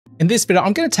In this video,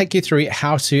 I'm going to take you through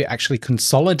how to actually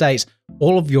consolidate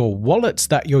all of your wallets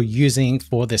that you're using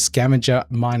for the scavenger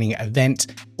mining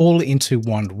event all into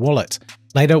one wallet.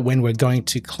 Later, when we're going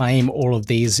to claim all of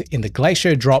these in the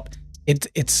GlacierDrop,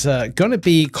 it's going to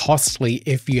be costly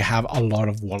if you have a lot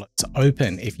of wallets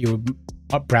open. If you're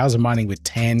browser mining with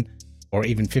 10 or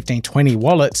even 15, 20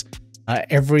 wallets,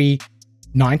 every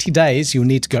 90 days, you'll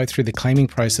need to go through the claiming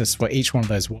process for each one of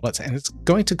those wallets, and it's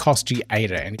going to cost you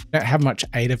ADA. And if you don't have much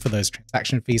ADA for those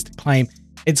transaction fees to claim,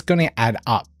 it's going to add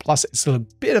up. Plus, it's a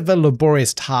bit of a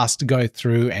laborious task to go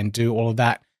through and do all of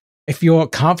that. If you're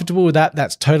comfortable with that,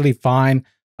 that's totally fine.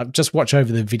 Just watch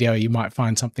over the video. You might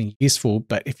find something useful.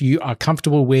 But if you are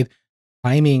comfortable with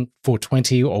claiming for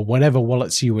 20 or whatever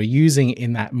wallets you were using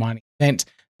in that mining event,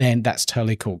 then that's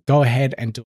totally cool. Go ahead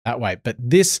and do it that way. But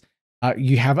this,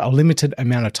 you have a limited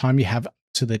amount of time. You have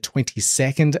to the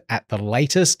 22nd at the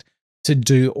latest to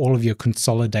do all of your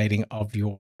consolidating of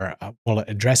your wallet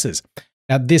addresses.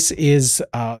 Now, this is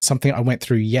something I went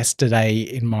through yesterday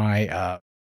in my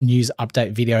news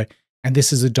update video, and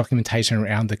this is a documentation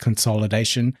around the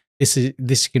consolidation. This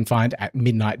you can find at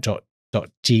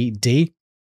midnight.gd.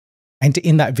 And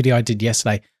in that video I did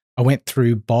yesterday, I went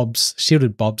through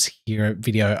Shielded Bob's here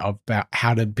video about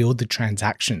how to build the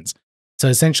transactions. So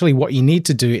essentially what you need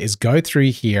to do is go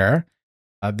through here.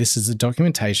 This is the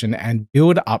documentation, and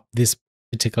build up this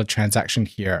particular transaction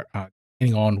here,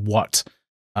 depending on what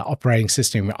operating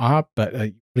system you are,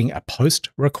 but putting a post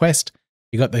request.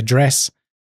 You got the address,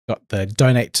 got the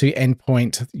donate to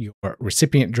endpoint, your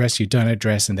recipient address, your donor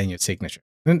address, and then your signature.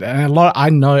 And I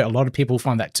know a lot of people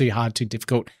find that too hard, too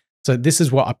difficult. So this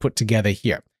is what I put together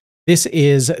here. This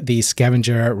is the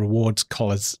scavenger rewards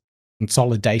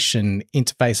consolidation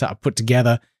interface that I put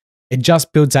together. It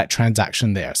just builds that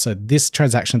transaction there. So this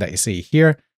transaction that you see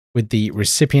here with the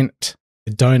recipient,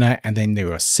 the donor, and then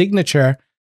your signature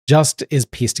just is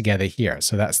pieced together here.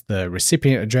 So that's the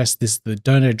recipient address, this is the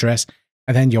donor address,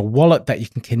 and then your wallet that you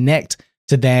can connect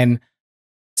to then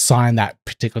sign that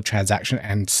particular transaction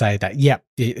and say that, yep,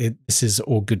 this is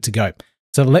all good to go.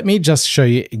 So let me just show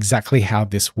you exactly how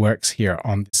this works here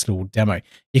on this little demo.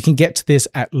 You can get to this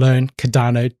at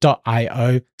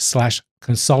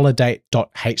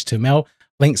learncardano.io/consolidate.html.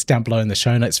 Links down below in the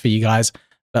show notes for you guys.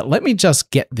 But let me just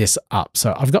get this up.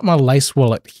 So I've got my Lace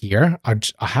wallet here. I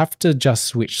have to just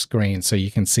switch screens so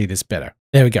you can see this better.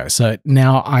 There we go. So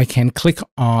now I can click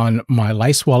on my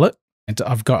Lace wallet, and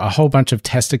I've got a whole bunch of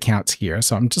test accounts here.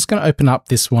 So I'm just going to open up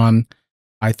this one.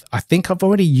 I think I've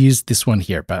already used this one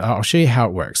here, but I'll show you how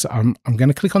it works. I'm going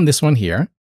to click on this one here,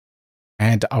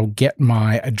 and I'll get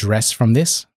my address from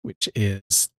this, which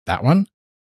is that one.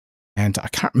 And I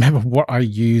can't remember what I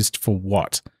used for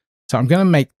what. So I'm going to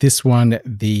make this one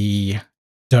the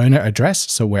donor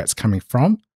address, so where it's coming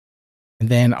from. And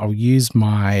then I'll use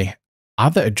my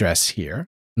other address here,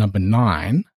 number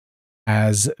 9,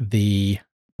 as the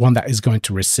one that is going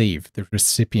to receive the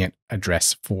recipient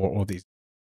address for all these.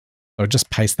 So just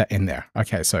paste that in there.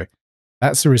 Okay, so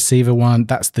that's the receiver one.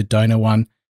 That's the donor one.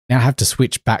 Now I have to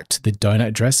switch back to the donor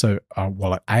address. So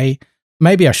wallet A.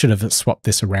 Maybe I should have swapped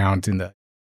this around in the...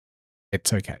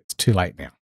 It's okay. It's too late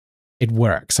now. It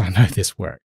works. I know this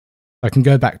works. I can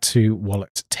go back to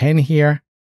wallet 10 here.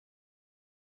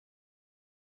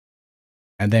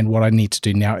 And then what I need to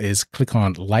do now is click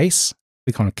on Lace,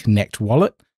 click on Connect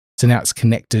Wallet. So now it's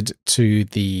connected to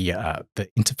the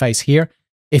interface here.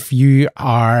 If you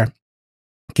are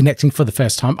connecting for the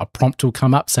first time, a prompt will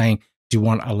come up saying, do you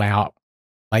want to allow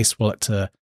Lace Wallet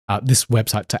to, this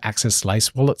website to access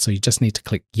Lace Wallet? So you just need to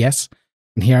click yes.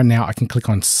 And here now I can click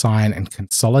on Sign and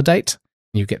Consolidate,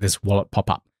 and you get this wallet pop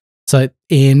up. So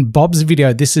in Bob's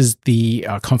video, this is the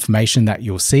confirmation that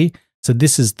you'll see. So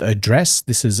this is the address.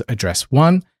 This is address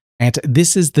 1, and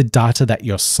this is the data that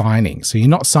you're signing. So you're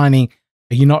not signing,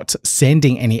 you're not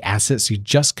sending any assets. You're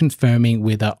just confirming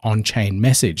with an on-chain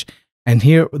message. And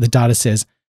here the data says,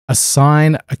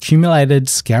 assign accumulated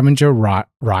scavenger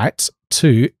rights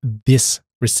to this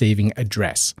receiving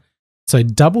address. So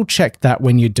double check that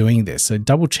when you're doing this. So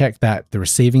double check that the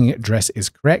receiving address is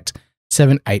correct,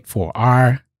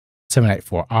 784R,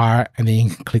 784R, and then you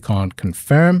can click on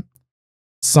confirm,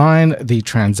 sign the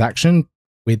transaction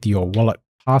with your wallet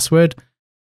password,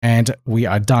 and we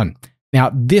are done. Now,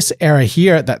 this error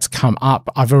here that's come up,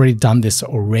 I've already done this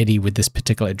already with this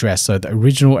particular address. So the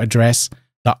original address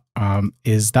that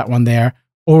is that one there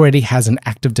already has an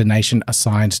active donation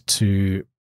assigned to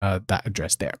that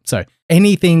address there. So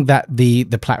anything that the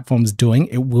platform's doing,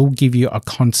 it will give you a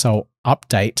console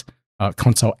update,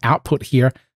 console output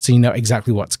here, so you know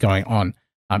exactly what's going on.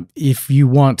 If you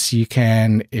want, you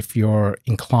can, if you're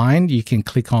inclined, you can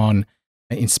click on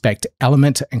inspect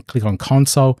element and click on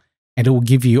console, and it will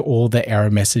give you all the error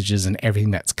messages and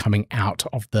everything that's coming out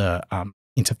of the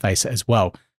interface as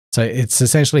well. So it's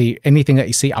essentially anything that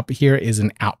you see up here is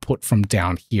an output from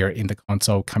down here in the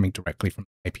console coming directly from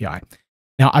the API.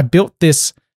 Now, I built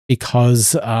this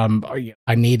because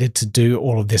I needed to do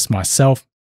all of this myself.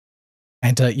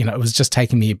 And, it was just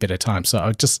taking me a bit of time. So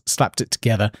I just slapped it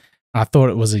together. And I thought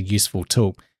it was a useful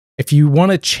tool. If you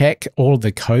want to check all of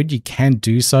the code, you can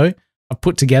do so. I've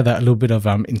put together a little bit of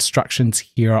instructions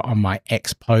here on my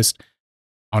X post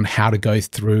on how to go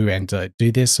through and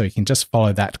do this. So you can just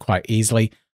follow that quite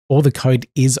easily. All the code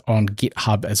is on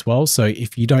GitHub as well. So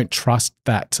if you don't trust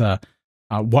that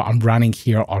what I'm running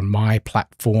here on my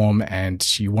platform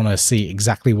and you want to see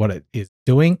exactly what it is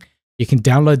doing, you can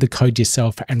download the code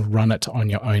yourself and run it on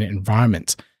your own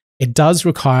environment. It does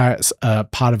require a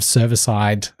part of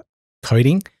server-side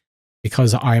coding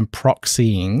because I am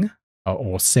proxying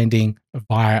or sending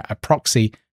via a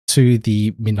proxy to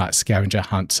the Midnight Scavenger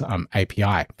Hunt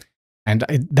API. And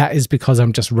that is because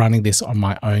I'm just running this on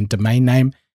my own domain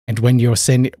name. And when you're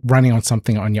running on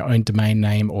something on your own domain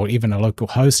name or even a local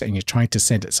host and you're trying to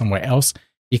send it somewhere else,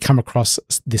 you come across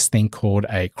this thing called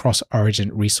a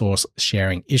cross-origin resource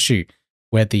sharing issue,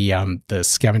 where the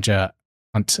Scavenger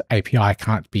Hunt API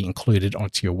can't be included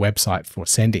onto your website for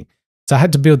sending. So I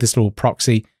had to build this little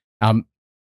proxy. Now,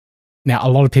 a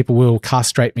lot of people will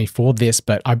castrate me for this,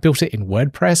 but I built it in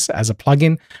WordPress as a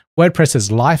plugin. WordPress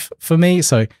is life for me.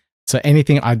 So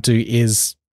anything I do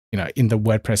is, in the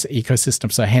WordPress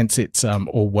ecosystem. So hence it's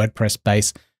all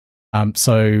WordPress-based.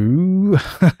 So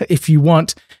if you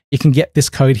want, you can get this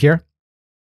code here.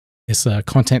 This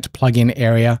content plugin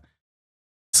area,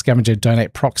 Scavenger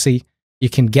Donate Proxy. You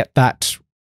can get that,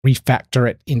 refactor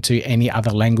it into any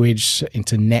other language,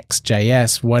 into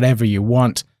Next.js, whatever you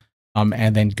want,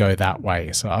 and then go that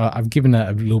way. So I've given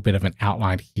a little bit of an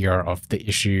outline here of the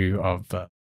issue of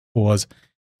cause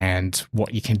and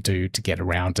what you can do to get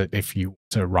around it if you want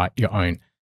to write your own.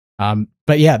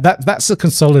 But yeah, that's the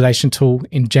consolidation tool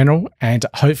in general, and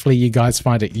hopefully you guys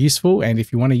find it useful. And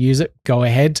if you want to use it, go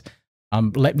ahead.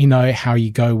 Let me know how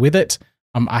you go with it.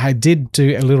 I did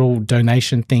do a little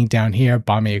donation thing down here,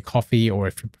 buy me a coffee, or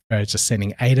if you prefer just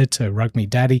sending ADA to Rug Me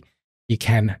Daddy, you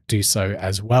can do so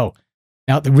as well.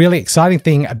 Now, the really exciting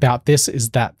thing about this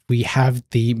is that we have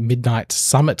the Midnight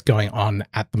Summit going on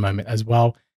at the moment as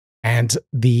well. And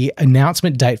the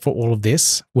announcement date for all of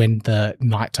this, when the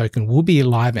Night token will be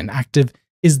live and active,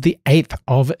 is the 8th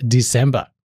of December.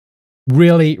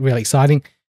 Really, really exciting.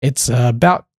 It's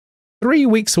about 3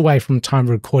 weeks away from the time of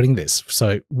recording this.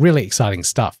 So really exciting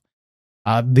stuff.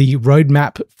 The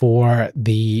roadmap for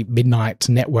the Midnight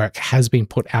Network has been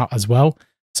put out as well.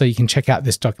 So you can check out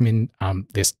this document,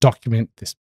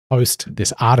 this post,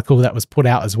 this article that was put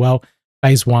out as well.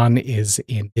 Phase 1 is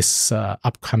in this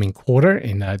upcoming quarter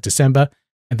in December,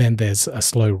 and then there's a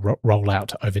slow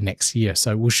rollout over next year.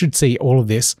 So we should see all of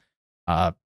this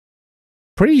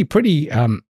pretty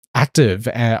active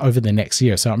over the next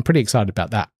year. So I'm pretty excited about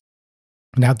that.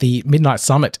 Now, the Midnight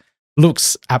Summit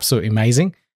looks absolutely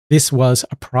amazing. This was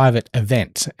a private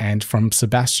event, and from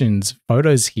Sebastian's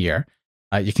photos here,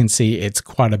 you can see it's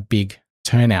quite a big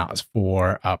turnout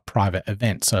for a private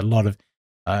event. So a lot of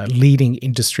leading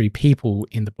industry people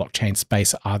in the blockchain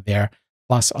space are there,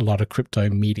 plus a lot of crypto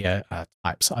media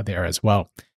types are there as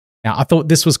well. Now, I thought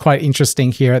this was quite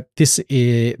interesting here. This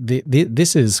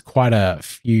is quite a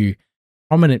few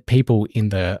prominent people in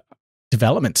the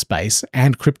development space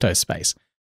and crypto space.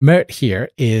 Mert here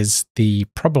is the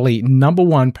probably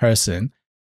 #1 person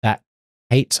that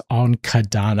hates on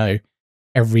Cardano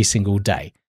every single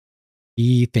day.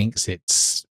 He thinks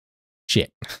it's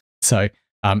shit. So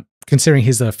considering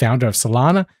he's the founder of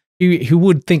Solana, who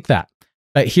would think that?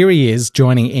 But here he is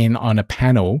joining in on a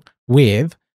panel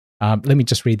with, let me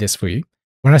just read this for you.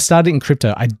 When I started in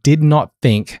crypto, I did not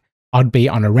think I'd be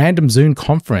on a random Zoom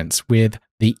conference with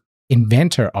the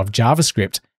inventor of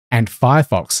JavaScript and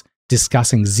Firefox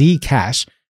discussing Zcash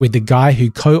with the guy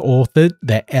who co-authored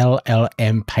the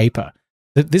LLM paper.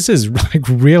 This is like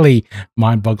really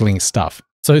mind-boggling stuff.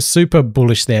 So super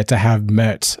bullish there to have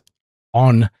Mert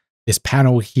on this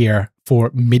panel here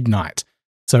for Midnight.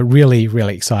 So really,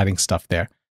 really exciting stuff there.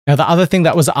 Now, the other thing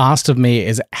that was asked of me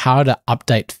is how to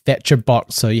update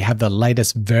FetcherBot. So you have the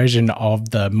latest version of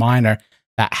the miner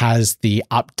that has the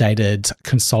updated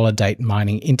Consolidate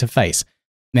mining interface.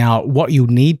 Now, what you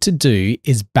need to do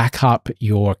is back up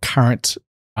your current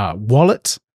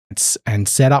wallet and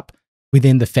set up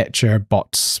within the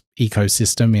FetcherBot's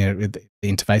ecosystem, with the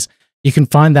interface. You can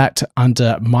find that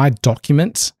under My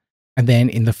Documents, and then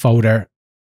in the folder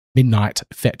Midnight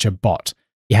FetcherBot.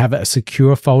 You have a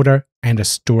secure folder and a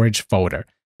storage folder.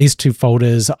 These two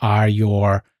folders are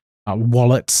your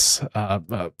wallets,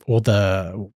 all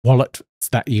the wallets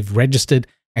that you've registered,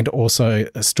 and also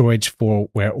a storage for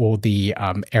where all the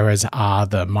errors are,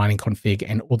 the mining config,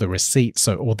 and all the receipts.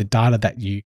 So all the data that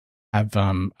you have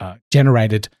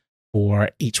generated for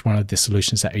each one of the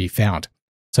solutions that you found.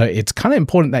 So it's kind of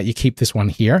important that you keep this one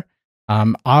here.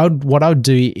 What I would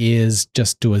do is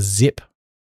just do a zip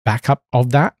backup of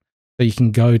that. So you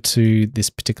can go to this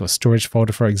particular storage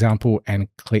folder, for example, and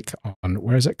click on,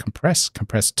 where is it? Compress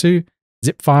to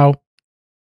zip file.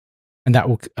 And that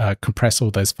will compress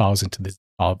all those files into this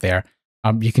file there.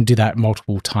 You can do that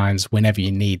multiple times whenever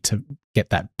you need to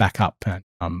get that back up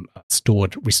and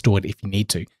restored if you need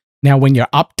to. Now, when you're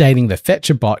updating the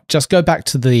Fetcher bot, just go back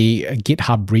to the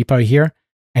GitHub repo here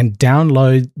and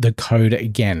download the code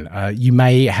again. You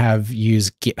may have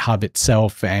used GitHub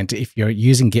itself, and if you're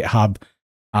using GitHub,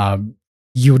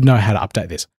 you would know how to update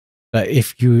this. But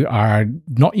if you are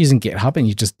not using GitHub and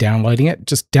you're just downloading it,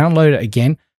 just download it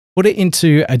again, put it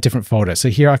into a different folder. So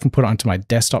here I can put it onto my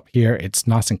desktop here. It's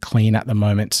nice and clean at the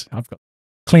moment. I've got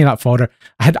clean up folder.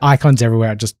 I had icons everywhere.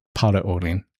 I just piled it all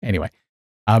in. Anyway,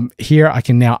 here I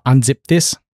can now unzip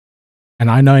this. And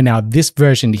I know now this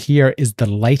version here is the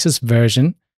latest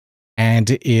version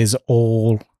and is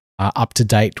all up to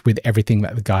date with everything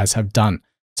that the guys have done.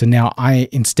 So now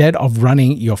instead of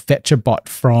running your Fetcher bot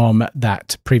from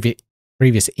that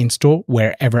previous install,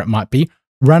 wherever it might be,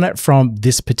 run it from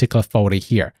this particular folder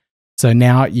here. So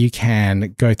now you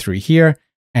can go through here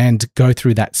and go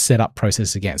through that setup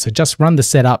process again. So just run the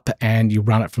setup and you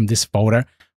run it from this folder.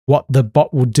 What the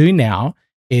bot will do now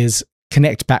is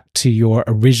connect back to your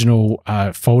original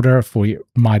folder for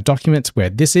my documents where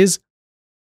this is,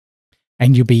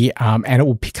 and you'll be and it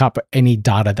will pick up any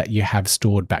data that you have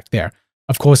stored back there.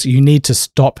 Of course, you need to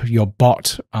stop your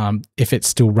bot if it's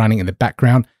still running in the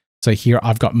background. So here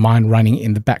I've got mine running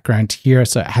in the background here,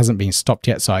 so it hasn't been stopped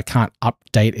yet, so I can't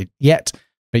update it yet.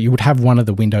 But you would have one of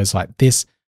the windows like this.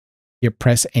 You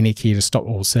press any key to stop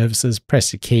all services,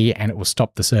 press the key and it will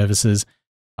stop the services.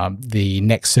 The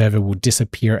next server will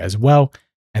disappear as well,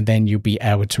 and then you'll be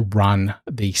able to run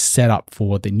the setup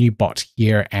for the new bot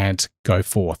here and go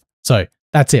forth. So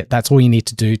that's it. That's all you need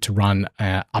to do to run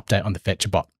an update on the Fetcher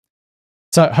bot.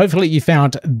 So hopefully you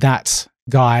found that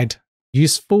guide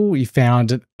useful.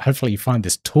 Hopefully you find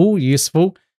this tool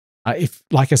useful.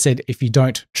 Like I said, if you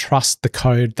don't trust the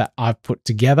code that I've put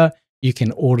together, you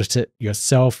can audit it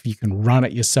yourself. You can run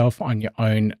it yourself on your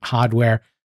own hardware,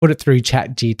 put it through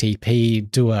ChatGPT,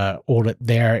 do a audit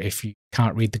there if you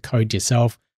can't read the code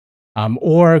yourself,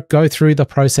 or go through the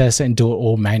process and do it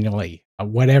all manually,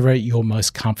 whatever you're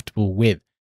most comfortable with.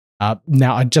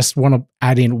 Now, I just want to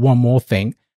add in one more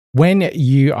thing. When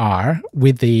you are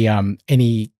with the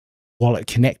any wallet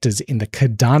connectors in the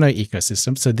Cardano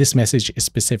ecosystem, so this message is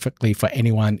specifically for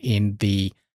anyone in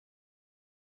the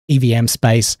EVM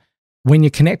space. When you're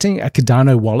connecting a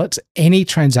Cardano wallet, any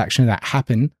transaction that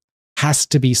happens has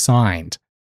to be signed.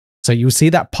 So you'll see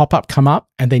that pop-up come up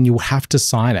and then you'll have to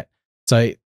sign it.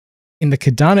 So in the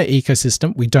Cardano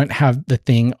ecosystem, we don't have the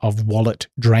thing of wallet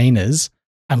drainers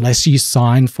unless you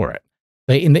sign for it.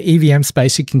 So in the EVM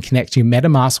space, you can connect your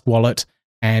MetaMask wallet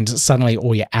and suddenly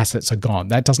all your assets are gone.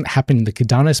 That doesn't happen in the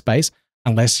Cardano space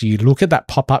unless you look at that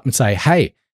pop-up and say,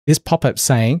 hey, this pop-up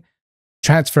saying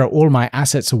transfer all my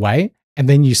assets away, and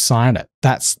then you sign it.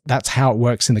 That's how it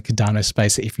works in the Cardano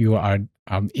space if you are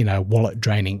in a wallet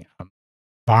draining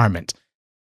environment.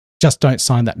 Just don't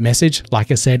sign that message.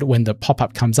 Like I said, when the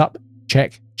pop-up comes up,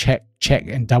 check,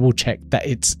 and double check that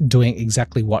it's doing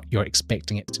exactly what you're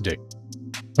expecting it to do.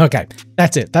 Okay,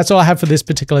 that's it. That's all I have for this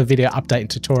particular video update and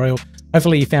tutorial.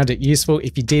 Hopefully you found it useful.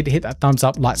 If you did, hit that thumbs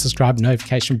up, like, subscribe,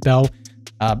 notification bell,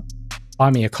 buy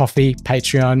me a coffee,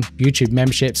 Patreon, YouTube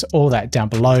memberships, all that down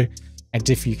below. And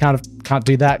if you can't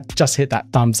do that, just hit that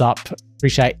thumbs up.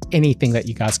 Appreciate anything that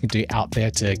you guys can do out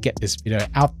there to get this video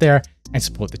out there and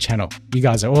support the channel. You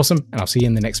guys are awesome, and I'll see you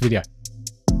in the next video.